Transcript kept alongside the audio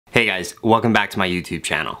Hey guys, welcome back to my YouTube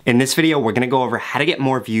channel. In this video, we're gonna go over how to get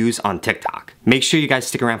more views on TikTok. Make sure you guys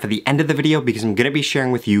stick around for the end of the video because I'm gonna be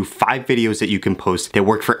sharing with you 5 videos that you can post that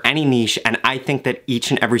work for any niche, and I think that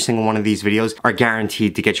each and every single one of these videos are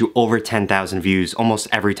guaranteed to get you over 10,000 views almost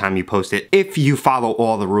every time you post it if you follow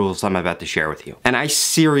all the rules I'm about to share with you. And I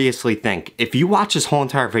seriously think if you watch this whole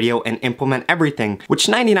entire video and implement everything, which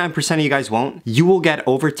 99% of you guys won't, you will get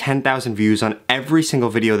over 10,000 views on every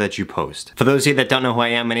single video that you post. For those of you that don't know who I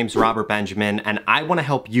am, my name's Robert Benjamin, and I want to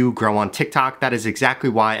help you grow on TikTok. That is exactly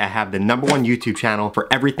why I have the #1 YouTube channel for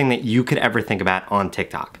everything that you could ever think about on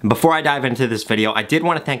TikTok. And before I dive into this video, I did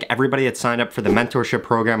want to thank everybody that signed up for the mentorship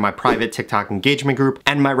program, my private TikTok engagement group,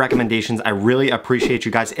 and my recommendations. I really appreciate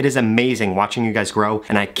you guys. It is amazing watching you guys grow,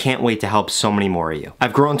 and I can't wait to help so many more of you.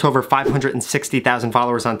 I've grown to over 560,000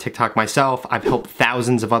 followers on TikTok myself. I've helped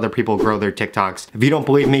thousands of other people grow their TikToks. If you don't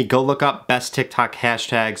believe me, go look up best TikTok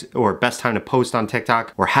hashtags or best time to post on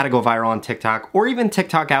TikTok or how to go viral on TikTok or even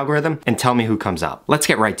TikTok algorithm and tell me who comes up. Let's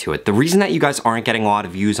get right to it. The reason that you guys aren't getting a lot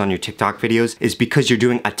of views on your TikTok videos is because you're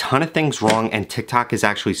doing a ton of things wrong and TikTok is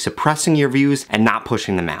actually suppressing your views and not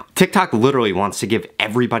pushing them out. TikTok literally wants to give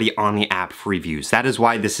everybody on the app free views. That is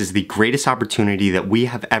why this is the greatest opportunity that we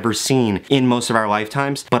have ever seen in most of our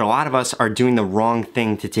lifetimes, but a lot of us are doing the wrong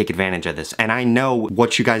thing to take advantage of this. And I know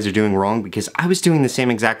what you guys are doing wrong because I was doing the same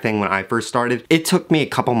exact thing when I first started. It took me a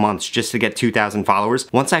couple months just to get 2,000 followers.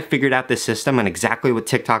 Once I figured out this system and exactly what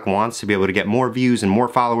TikTok wants to be able to get more views and more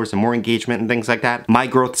followers and more engagement and things like that, my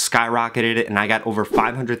growth skyrocketed and I got over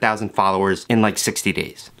 500,000 followers in like 60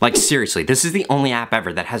 days. Like seriously, this is the only app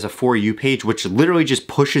ever that has a For You page which literally just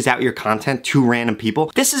pushes out your content to random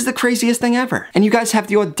people. This is the craziest thing ever. And you guys have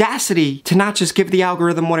the audacity to not just give the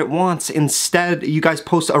algorithm what it wants. Instead, you guys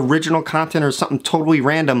post original content or something totally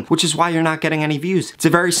random, which is why you're not getting any views. It's a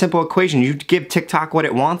very simple equation. You give TikTok what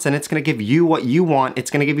it wants and it's gonna give you what you want.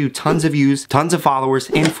 It's gonna give you tons of views, tons of followers,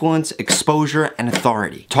 influence, exposure, and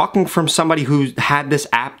authority. Talking from somebody who had this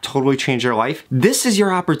app totally change their life, this is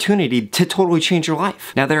your opportunity to totally change your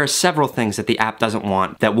life. Now, there are several things that the app doesn't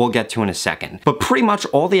want that we'll get to in a second, but pretty much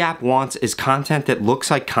all the app wants is content that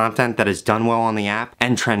looks like content that is done well on the app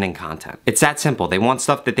and trending content. It's that simple. They want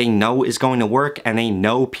stuff that they know is going to work and they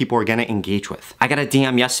know people are gonna engage with. I got a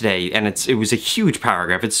DM yesterday and it was a huge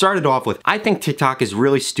paragraph. It started off with, "I think TikTok is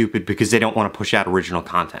really stupid because they don't want to push out original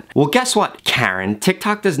content." Well, guess what, Karen?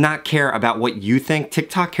 TikTok does not care about what you think.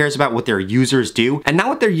 TikTok cares about what their users do and not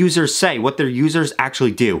what their users say, what their users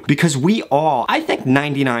actually do. Because we all, I think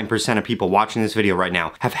 99% of people watching this video right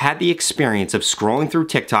now have had the experience of scrolling through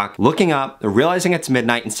TikTok, looking up, realizing it's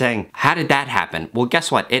midnight and saying, how did that happen? Well,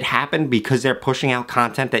 guess what? It happened because they're pushing out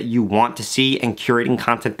content that you want to see and curating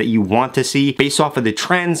content that you want to see based off of the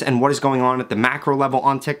trends and what is going on at the macro level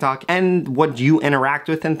on TikTok and what you interact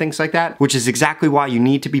with and things like that, which is exactly why you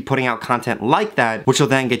need to be putting out content like that, which will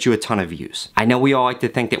then get you a ton of views. I know we all like to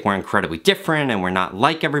think that we're incredibly different and we're not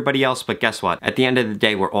like everybody else, but guess what? At the end of the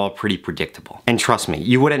day, we're all pretty predictable. And trust me,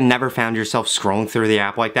 you would have never found yourself scrolling through the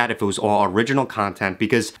app like that if it was all original content,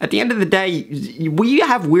 because at the end of the day, we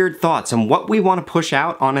have weird thoughts and what we want to push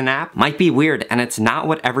out on an app might be weird and it's not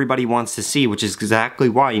what everybody wants to see, which is exactly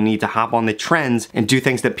why you need to hop on the trends and do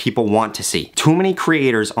things that people want to see. Too many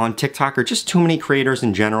creators on TikTok, or just too many creators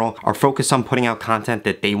in general, are focused on putting out content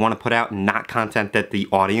that they want to put out and not content that the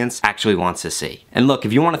audience actually wants to see. And look,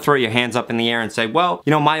 if you want to throw your hands up in the air and say, well,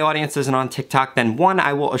 you know, my audience isn't on TikTok, then 1,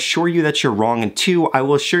 I will assure you that you're wrong, and 2, I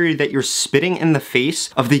will assure you that you're spitting in the face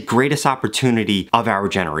of the greatest opportunity of our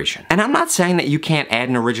generation. And I'm not saying that you can't add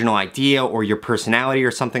an original idea or your personality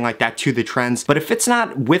or something like that to the trends, but if it's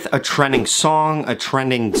not with a trending song, a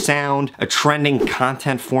trending sound, a trending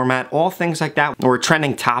content format, all things like that, or a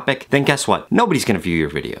trending topic, then guess what? Nobody's gonna view your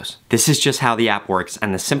videos. This is just how the app works,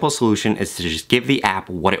 and the simple solution is to just give the app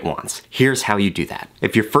what it wants. Here's how you do that.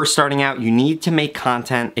 If you're first starting out, you need to make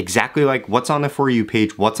content exactly like what's on the For You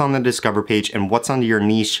page, what's on the Discover page, and what's under your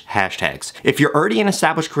niche hashtags. If you're already an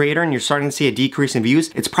established creator and you're starting to see a decrease in views,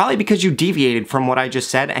 it's probably because you deviated from what I just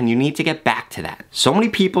said and you need to get back to that. So many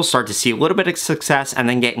people start to see a little bit of success and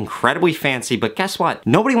then get incredibly fancy, but guess what?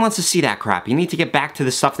 Nobody wants to see that crap. You need to get back to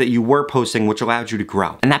the stuff that you were posting, which allowed you to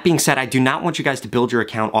grow. And that being said, I do not want you guys to build your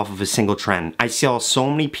account off of a single trend. I see so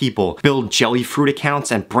many people build jelly fruit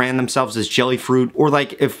accounts and brand themselves as jelly fruit, or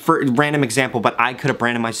like if for random example, but I could have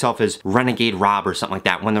branded myself as Renegade Rob or something like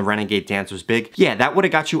that when the Renegade dance was big. Yeah, that would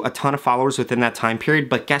have got you a ton of followers within that time period,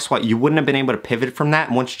 but guess what? You wouldn't have been able to pivot from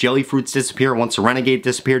that. Once Jelly Fruits disappear, once the Renegade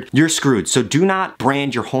disappeared, you're screwed. So do not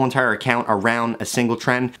brand your whole entire account around a single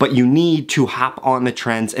trend, but you need to hop on the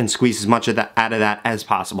trends and squeeze as much of that out of that as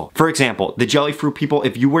possible. For example, the Jelly Fruit people,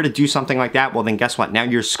 if you were to do something like that, well then guess what? Now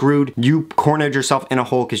you're screwed. You cornered yourself in a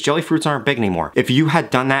hole because Jelly Fruits aren't big anymore. If you had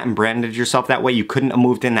done that and branded yourself that way, you couldn't have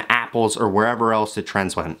moved into apples or wherever else the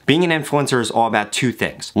trends went. Being an influencer is all about two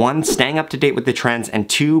things. One, staying up to date with the trends, and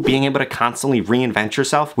two, being able to constantly reinvent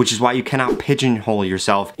yourself, which is why you cannot pigeonhole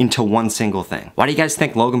yourself into one single thing. Why do you guys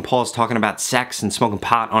think Logan Paul is talking about sex and smoking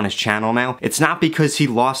pot on his channel now? It's not because he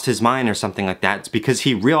lost his mind or something like that. It's because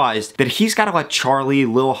he realized that he's got to let Charlie,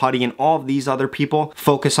 Lil Huddy, and all of these other people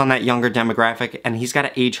focus on that younger demographic, and he's got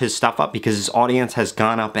to age his stuff up because his audience has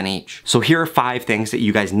gone up in age. So here are 5 things that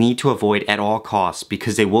you guys need to avoid at all costs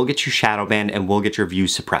because they will get you shadow banned and will get your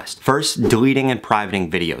views suppressed. First, deleting and privating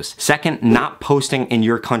videos. Second, not posting in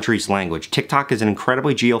your country's language. TikTok is an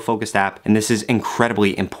incredibly geo-focused app, and this is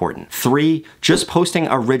incredibly important. 3, just posting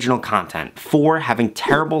original content. 4, having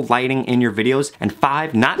terrible lighting in your videos. And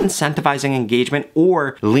 5, not incentivizing engagement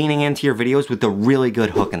or leaning into your videos with a really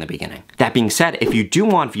good hook in the beginning. That being said, if you do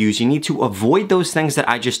want views, you need to avoid those things that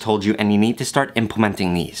I just told you, and you need to start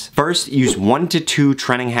implementing these. First, use 1 to 2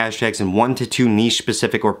 trending hashtags and 1 to 2 niche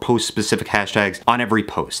specific or post specific hashtags on every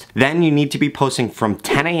post. Then you need to be posting from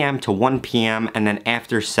 10 a.m. to 1 p.m. and then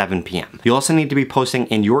after 7 p.m. You also need to be posting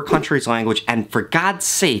in your country's language, and for God's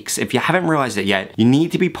sakes, if you haven't realized it yet, you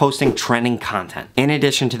need to be posting trending content. In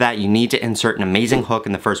addition to that, you need to insert an amazing hook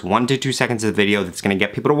in the first 1 to 2 seconds of the video that's going to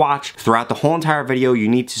get people to watch. Throughout the whole entire video, you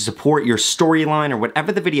need to support your storyline or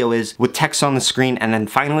whatever the video is with text on the screen, and then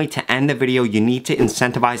finally to end the video, you need to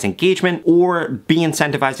incentivize engagement or be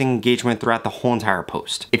incentivizing engagement throughout the whole entire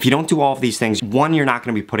post. If you don't do all of these things, 1, you're not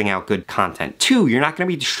going to be putting out good content. 2, you're not going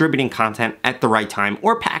to be distributing content at the right time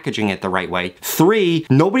or packaging it the right way. 3,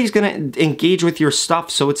 nobody's going to engage with your stuff,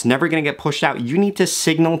 so it's never going to get pushed out. You need to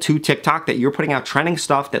signal to TikTok that you're putting out trending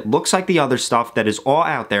stuff that looks like the other stuff that is all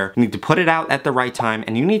out there. You need to put it out at the right time,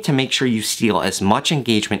 and you need to make sure you steal as much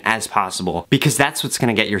engagement as possible because that's what's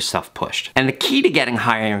going to get your stuff pushed. And the key to getting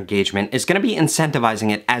higher engagement is going to be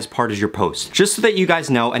incentivizing it as part of your post. Just so that you guys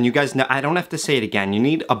know, and you guys know, I don't have to say it again, you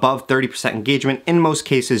need above 30% engagement in most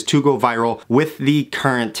cases to go viral with the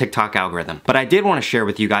current TikTok algorithm. But I did want to share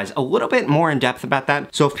with you guys a little bit more in depth about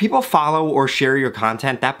that. So if people follow or share your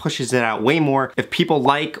content, that pushes it out way more. If people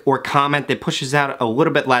like or comment, that pushes out a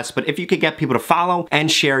little bit less. But if you could get people to follow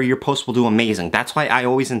and share, your post will do amazing. That's why I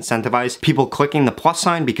always incentivize people clicking the plus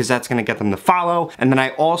sign because that's going to get them to follow. And then I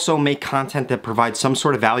also make content that provides some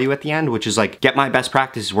sort of value at the end, which is like get my best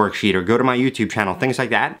practices worksheet or go to my YouTube channel, things like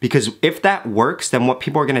that. Because if that works, then what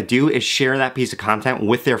people are going to do is share that piece of content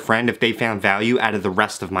with their friend if they found value out of the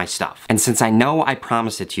rest of my stuff. And since I know I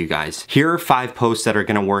promised it to you guys, here are 5 posts that are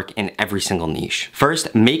going to work in every single niche.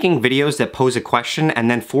 First, making videos that pose a question, and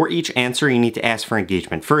then for each answer you need to ask for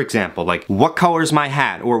engagement. For example, like what color is my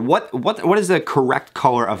hat, or what is the correct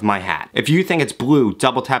color of my hat? If you think it's blue,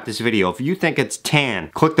 double tap this video. If you think it's tan,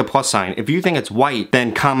 click the plus sign. If you think it's white,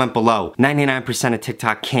 then comment below. 99% of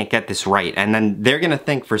TikTok can't get this right, and then they're gonna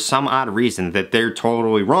think for some odd reason that they're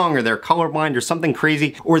totally wrong or they're colorblind or something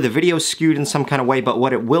crazy, or the video's skewed in some kind of way. But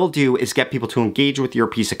what it will do is get people to engage with your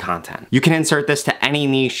piece of content. You can insert this to any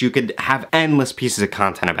niche. You could have endless pieces of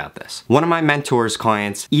content about this. One of my mentors'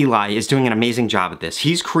 clients, Eli, is doing an amazing job at this.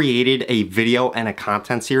 He's created a video and a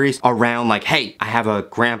content series around like, hey, I have a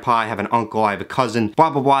grandpa, I have an uncle, I have a cousin, blah,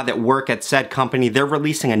 blah, blah, that work at said company. They're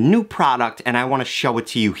releasing a new product and I want to show it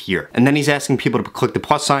to you here. And then he's asking people to click the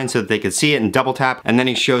plus sign so that they can see it and double tap. And then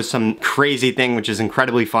he shows some crazy thing, which is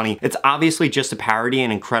incredibly funny. It's obviously just a parody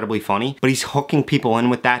and incredibly funny, but he's hooking people in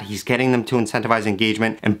with that. He's getting them to incentivize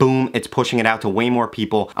engagement, and boom, it's pushing it out to way more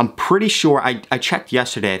people. I'm pretty sure, I checked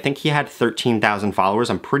yesterday, I think he had 13,000 followers.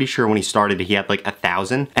 I'm pretty sure when he started, he had like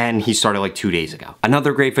 1,000, and he started like 2 days ago.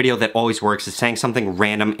 Another great video that always works is saying something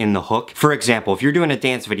random in the hook. For example, if you're doing a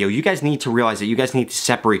dance video, you guys need to realize that you guys need to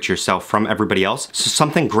separate yourself from everybody else. So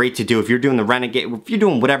something great to do if you're doing the Renegade, if you're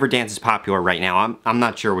doing whatever dance is popular right now, I'm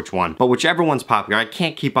not sure which one, but whichever one's popular. I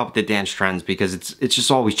can't keep up with the dance trends because it's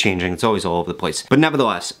just always changing. It's always all over the place. But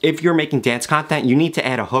nevertheless, if you're making dance content, you need to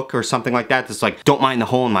add a hook or something like that that's like, don't mind the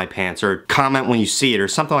hole in my pants, or comment when you see it, or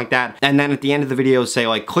something like that. And then at the end of the video, say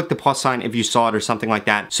like, click the plus sign if you saw it, or something like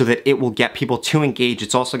that, so that it will get people to engage.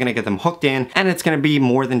 It's also gonna get them hooked in, and it's gonna be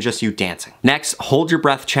more than just you dancing. Next, hold your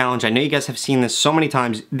breath challenge. I know you guys have seen this so many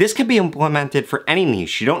times. This can be implemented for any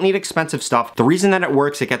niche. You don't need expensive stuff. The reason that it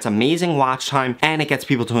works, it gets amazing watch time and it gets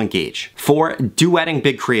people to engage. 4, do duetting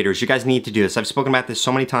big creators. You guys need to do this. I've spoken about this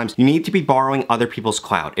so many times. You need to be borrowing other people's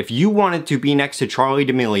clout. If you wanted to be next to Charli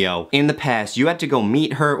D'Amelio in the past, you had to go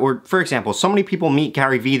meet her, or for example, so many people meet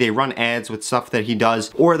Gary Vee, they run ads with stuff that he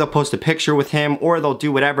does, or they'll post a picture with him, or they'll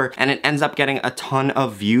do whatever, and it ends up getting a ton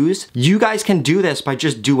of views. You guys can do this by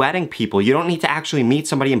just duetting people. You don't need to actually meet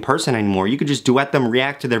somebody in person anymore. You could just duet them,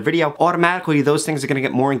 react to their video. Automatically, those things are gonna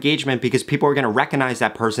get more engagement because people are gonna recognize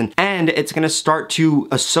that person, and it's gonna start to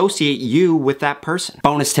associate you with that person.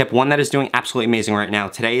 Bonus tip, one that is doing absolutely amazing right now.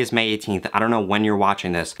 Today is May 18th. I don't know when you're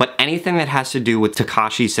watching this, but anything that has to do with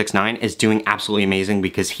Tekashi69 is doing absolutely amazing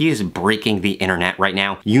because he is breaking the internet right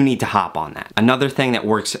now. You need to hop on that. Another thing that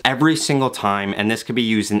works every single time, and this could be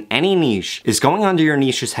used in any niche, is going under your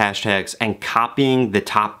niche's hashtags and copying the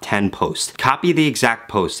top 10 posts. Copy the exact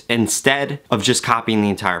post instead of just copying the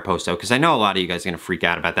entire post though, because I know a lot of you guys are gonna freak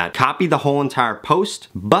out about that. Copy the whole entire post,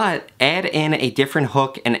 but add in a different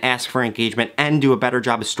hook and ask for engagement and do a better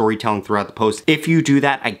job of storytelling throughout the post. If you do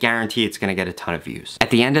that, I guarantee it's gonna get a ton of views. At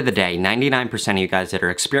the end of the day, 99% of you guys that are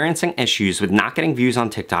experiencing issues with not getting views on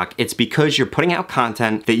TikTok, it's because you're putting out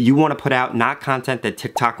content that you wanna put out, not content that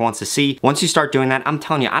TikTok wants to see. Once you start doing that, I'm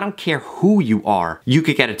telling you, I don't care who you are, you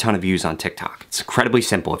could get a ton of views on TikTok. It's incredibly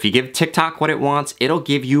simple. If you give TikTok what it wants, it'll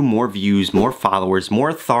give you more views, more followers, more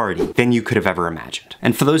authority than you could have ever imagined.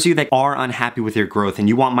 And for those of you that are unhappy with your growth and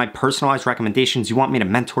you want my personalized recommendations, you want me to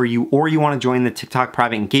mentor you, or you want to join the TikTok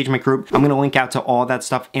private engagement group, I'm going to link out to all that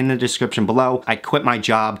stuff in the description below. I quit my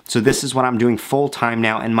job, so this is what I'm doing full time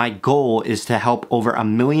now, and my goal is to help over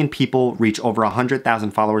 1 million people reach over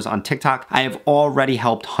 100,000 followers on TikTok. I have already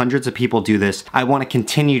helped hundreds of people do this. I want to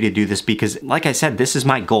continue to do this because, like I said, this is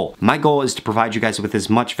my goal. My goal is to provide you guys with as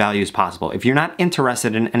much value as possible. If you're not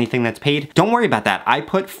interested in anything that's paid, don't worry about that. I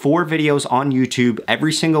put 4 videos on YouTube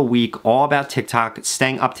every single week, all about TikTok,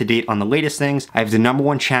 staying up to date on the latest things. I have the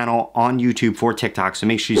 #1 channel on YouTube for TikTok, so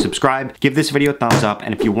make sure you subscribe, give this video a thumbs up,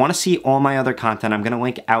 and if you want to see all my other content, I'm going to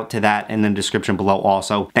link out to that in the description below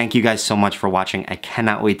also. Thank you guys so much for watching. I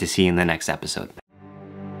cannot wait to see you in the next episode.